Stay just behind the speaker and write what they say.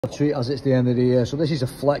Treat as it's the end of the year. So this is a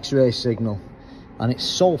FlexRay signal, and it's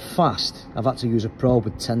so fast I've had to use a probe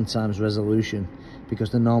with 10 times resolution because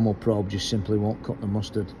the normal probe just simply won't cut the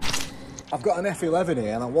mustard. I've got an F11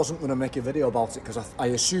 here, and I wasn't going to make a video about it because I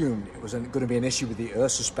assumed it was going to be an issue with the air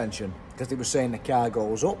suspension, because they were saying the car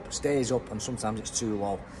goes up, stays up, and sometimes it's too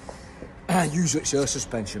low. Usually it's air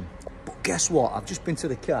suspension. But guess what? I've just been to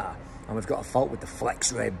the car and we've got a fault with the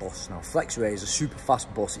FlexRay bus. Now FlexRay is a super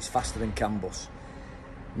fast bus. It's faster than CAN bus.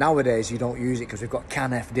 Nowadays you don't use it because we've got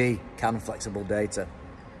CAN FD, CAN flexible data,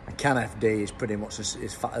 and CAN FD is pretty much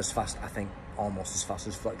as fast, I think, almost as fast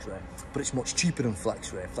as FlexRay, but it's much cheaper than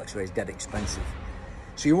FlexRay. FlexRay is dead expensive,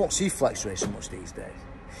 so you won't see FlexRay so much these days.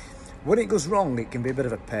 When it goes wrong, it can be a bit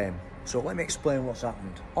of a pain. So let me explain what's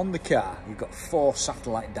happened. On the car, you've got 4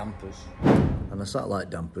 satellite dampers, and the satellite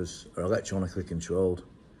dampers are electronically controlled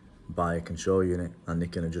by a control unit, and they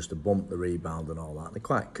can adjust the bump, the rebound and all that. They're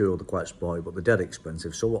quite cool, they're quite sporty, but they're dead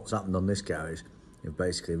expensive. So what's happened on this car is you've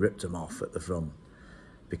basically ripped them off at the front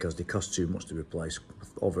because they cost too much to replace,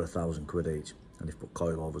 over £1,000 each, and they've put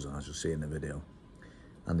coilovers on, as you'll see in the video.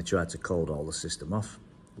 And they tried to code all the system off,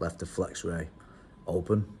 left the FlexRay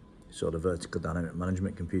open, so the vertical dynamic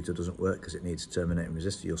management computer doesn't work because it needs a terminating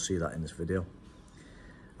resistor. You'll see that in this video.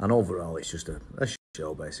 And overall it's just a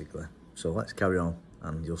show basically. So let's carry on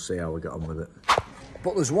and you'll see how we get on with it.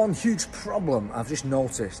 But there's one huge problem I've just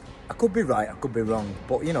noticed. I could be right, I could be wrong,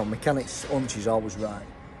 but you know, mechanics' hunch is always right.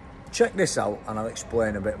 Check this out and I'll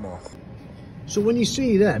explain a bit more. So when you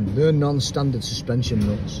see them, they're non-standard suspension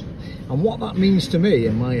nuts. And what that means to me,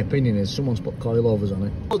 in my opinion, is someone's put coilovers on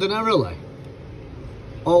it. Ordinarily,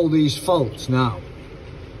 all these faults now,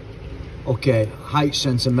 okay, height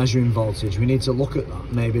sensor measuring voltage, we need to look at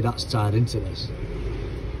that. Maybe that's tied into this.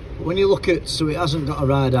 When you look at, so it hasn't got a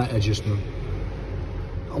ride height adjustment.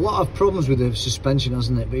 A lot of problems with the suspension,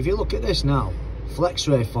 hasn't it? But if you look at this now,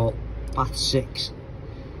 FlexRay fault, path 6.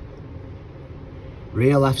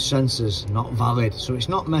 Real F sensors, not valid. So it's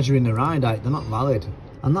not measuring the ride height, they're not valid.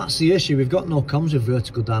 And that's the issue, we've got no comms with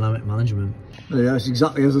vertical dynamic management. Yeah, it's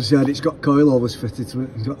exactly as I said, it's got coilovers fitted to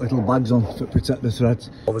it. It's got little bags on to protect the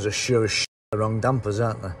threads. Coilovers are sure as the wrong dampers,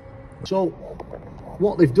 aren't they? So,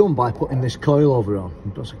 what they've done by putting this coilover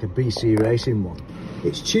on, that's like a BC racing one,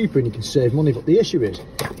 it's cheaper and you can save money, but the issue is,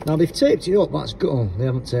 now they've taped it up, that's good. Oh, they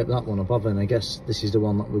haven't taped that one up, have they? And I guess this is the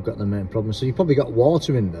one that we've got the main problem. So you've probably got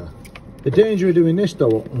water in there. The danger of doing this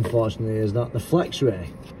though, unfortunately, is that the FlexRay,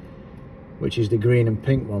 which is the green and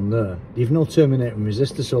pink one there, you've no terminating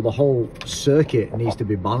resistor, so the whole circuit needs to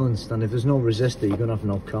be balanced, and if there's no resistor, you're gonna have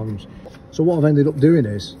no comms. So what I've ended up doing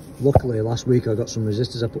is, luckily last week I got some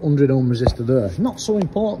resistors. I put 100 ohm resistor there. Not so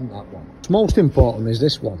important, that one. What's most important is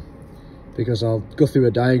this one, because I'll go through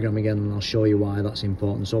a diagram again and I'll show you why that's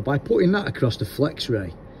important. So by putting that across the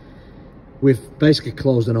FlexRay, we've basically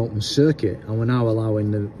closed an open circuit, and we're now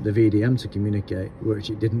allowing the VDM to communicate, which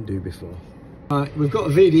it didn't do before. Right, we've got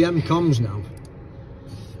VDM comms now.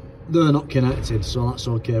 They're not connected, so that's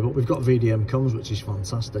okay, but we've got VDM comms, which is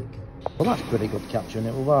fantastic. Well, that's pretty good capturing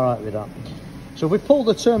it, we're all right with that. So if we pull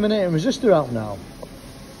the terminating resistor out now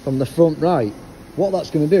from the front right, what that's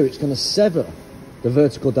going to do, it's going to sever the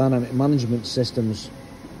vertical dynamic management system's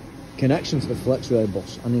connection to the FlexRay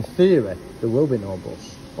bus, and in theory there will be no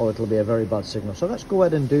bus, or it'll be a very bad signal. So let's go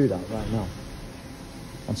ahead and do that right now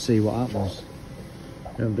and see what happens.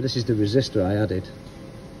 Remember, this is the resistor I added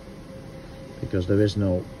because there is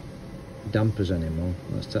no dampers anymore.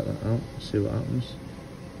 Let's take that out, see what happens.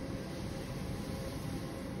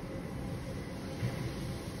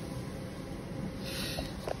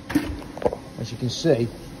 As you can see,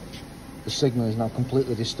 the signal is now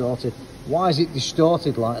completely distorted. Why is it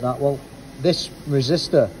distorted like that? Well, this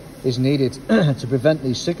resistor is needed to prevent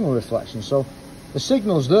these signal reflections. So the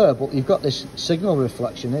signal's there, but you've got this signal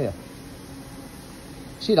reflection here.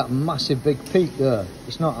 See that massive big peak there?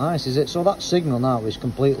 It's not nice, is it? So that signal now is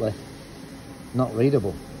completely not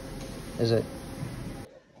readable, is it?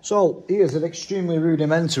 So here's an extremely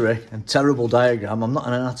rudimentary and terrible diagram. I'm not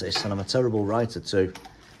an artist and I'm a terrible writer too.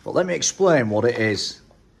 But let me explain what it is.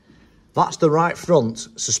 That's the right front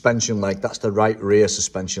suspension leg, that's the right rear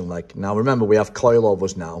suspension leg. Now remember, we have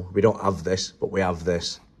coilovers now. We don't have this, but we have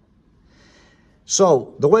this.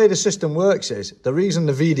 So the way the system works is, the reason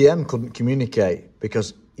the VDM couldn't communicate,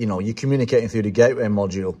 because, you know, you're communicating through the gateway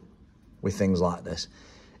module with things like this,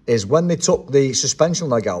 is when they took the suspension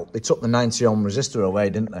leg out, they took the 90 ohm resistor away,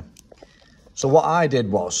 didn't they? So what I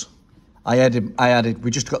did was, I added,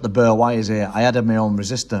 we just got the bare wires here, I added my own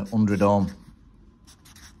resistor, 100 ohm,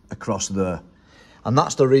 across there. And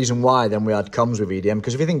that's the reason why then we had comms with VDM,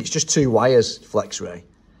 because if you think it's just 2 wires, FlexRay,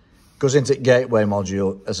 goes into gateway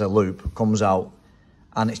module as a loop, comes out,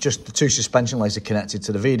 and it's just the two suspension legs are connected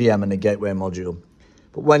to the VDM and the gateway module.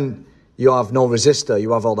 But when you have no resistor,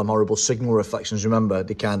 you have all them horrible signal reflections. Remember,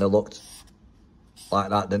 they kind of looked like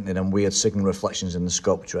that, didn't they? Them weird signal reflections in the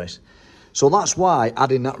scope trace. So that's why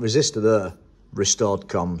adding that resistor there restored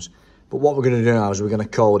comms. But what we're going to do now is we're going to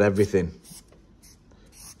code everything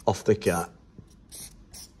off the car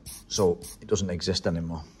so it doesn't exist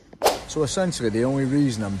anymore. So essentially the only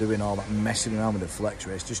reason I'm doing all that messing around with the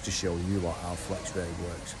FlexRay is just to show you like how FlexRay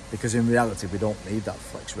works. Because in reality we don't need that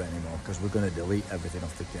FlexRay anymore because we're going to delete everything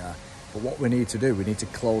off the car. But what we need to do, we need to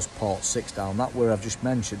close port 6 down. That where I've just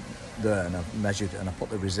mentioned there, and I've measured and I put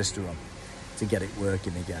the resistor on to get it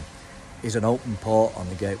working again, is an open port on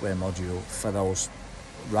the gateway module for those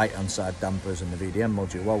right hand side dampers and the VDM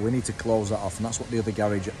module. Well, we need to close that off, and that's what the other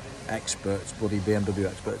garage experts, bloody BMW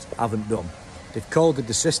experts, haven't done. They've coded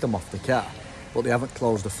the system off the car, but they haven't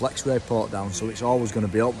closed the FlexRay port down, so it's always going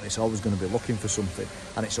to be open, it's always going to be looking for something,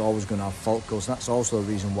 and it's always going to have fault codes. And that's also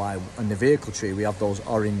the reason why in the vehicle tree we have those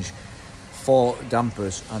orange 4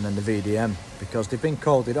 dampers and then the VDM, because they've been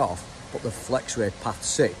coded off, but the FlexRay path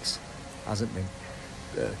 6 hasn't been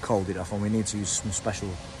coded off, and we need to use some special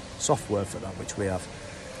software for that, which we have.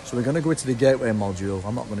 So we're going to go into the gateway module,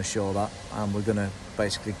 I'm not going to show that, and we're going to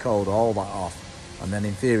basically code all that off, and then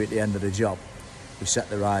in theory at the end of the job we set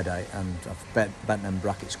the ride height, and I've bent them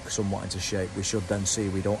brackets somewhat into shape. We should then see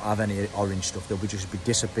we don't have any orange stuff, they'll just be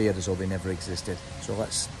disappeared as though they never existed. So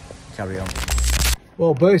let's carry on.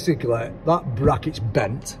 Well, basically that bracket's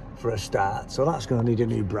bent for a start, so that's going to need a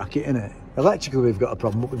new bracket, innit? Electrically we've got a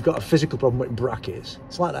problem, but we've got a physical problem with brackets.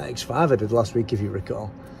 It's like that X5 I did last week, if you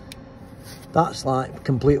recall. That's like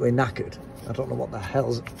completely knackered. I don't know what the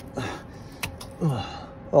hell's...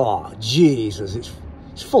 Oh, Jesus,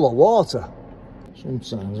 it's full of water.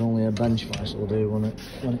 Sometimes only a bench vice will do when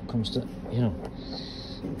it comes to, you know,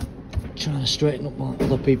 trying to straighten up like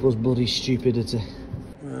other people's bloody stupidity.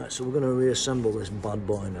 Right, so we're going to reassemble this bad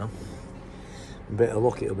boy now. A bit of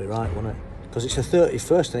luck it'll be right, won't it? Because it's the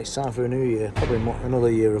 31st and it's time for a new year. Probably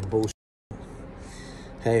another year of bullshit.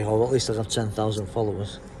 Hey ho, at least I have 10,000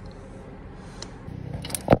 followers.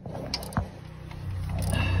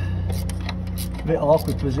 Bit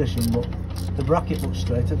awkward position, but the bracket looks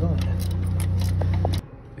straighter, doesn't it?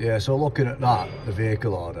 Yeah, so looking at that, the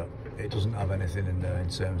vehicle order, it doesn't have anything in there in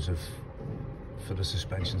terms of for the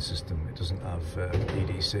suspension system. It doesn't have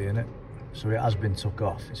EDC in it, so it has been took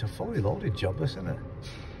off. It's a fully loaded job, this, isn't it?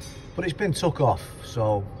 But it's been took off,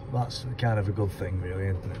 so that's kind of a good thing, really,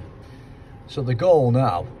 isn't it? So the goal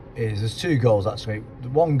now is, there's 2 goals actually. The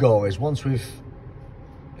one goal is once we've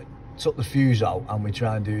took the fuse out and we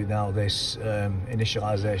try and do now this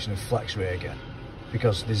initialization of FlexRay again,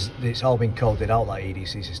 because it's all been coded out, that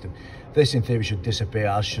EDC system. This in theory should disappear,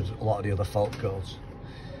 as should a lot of the other fault codes.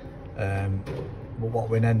 But what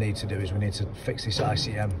we then need to do is we need to fix this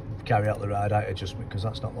ICM, carry out the ride height adjustment, because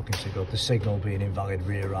that's not looking too good. The signal being invalid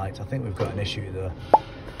rear right, I think we've got an issue there.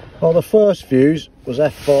 Well, the first fuse was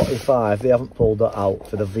F45, they haven't pulled that out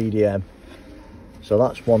for the VDM. So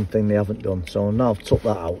that's one thing they haven't done. So now I've took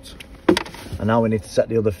that out, and now we need to set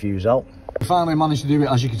the other fuse out. We finally managed to do it.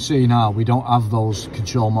 As you can see now, we don't have those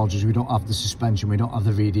control modules, we don't have the suspension, we don't have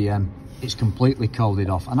the VDM. It's completely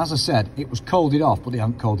coded off, and as I said, it was coded off, but they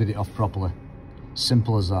haven't coded it off properly.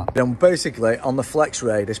 Simple as that. Then basically on the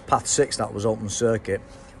FlexRay, this path 6 that was open circuit,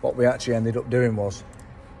 what we actually ended up doing was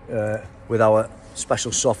with our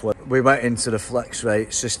special software, we went into the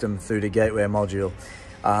FlexRay system through the gateway module,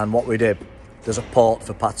 and what we did, there's a port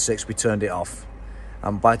for path 6, we turned it off.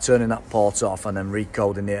 And by turning that port off and then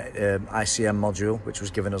recoding the ICM module, which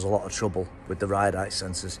was giving us a lot of trouble with the ride height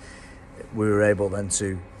sensors, we were able then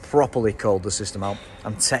to properly code the system out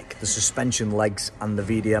and take the suspension legs and the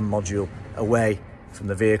VDM module away from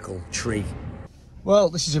the vehicle tree. Well,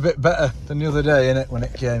 this is a bit better than the other day, innit, when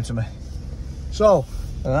it came to me. So,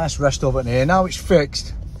 a nice rest of it in here. Now it's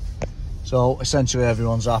fixed, so essentially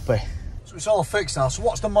everyone's happy. So it's all fixed now. So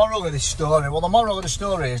what's the moral of this story? Well, the moral of the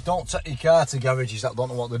story is don't take your car to garages that don't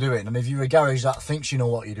know what they're doing. And if you're a garage that thinks you know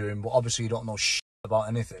what you're doing, but obviously you don't know shit about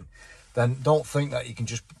anything, then don't think that you can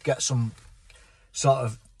just get some sort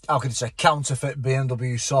of, how could you say, counterfeit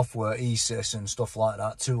BMW software, ESIS and stuff like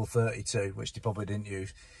that, Tool 32, which they probably didn't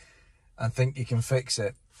use, and think you can fix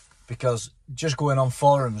it. Because just going on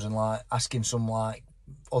forums and like asking some like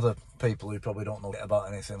other people who probably don't know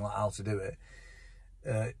about anything, like how to do it,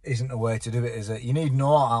 isn't a way to do it, is it? You need to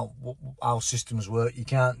know how systems work. You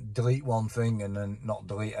can't delete one thing and then not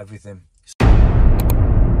delete everything.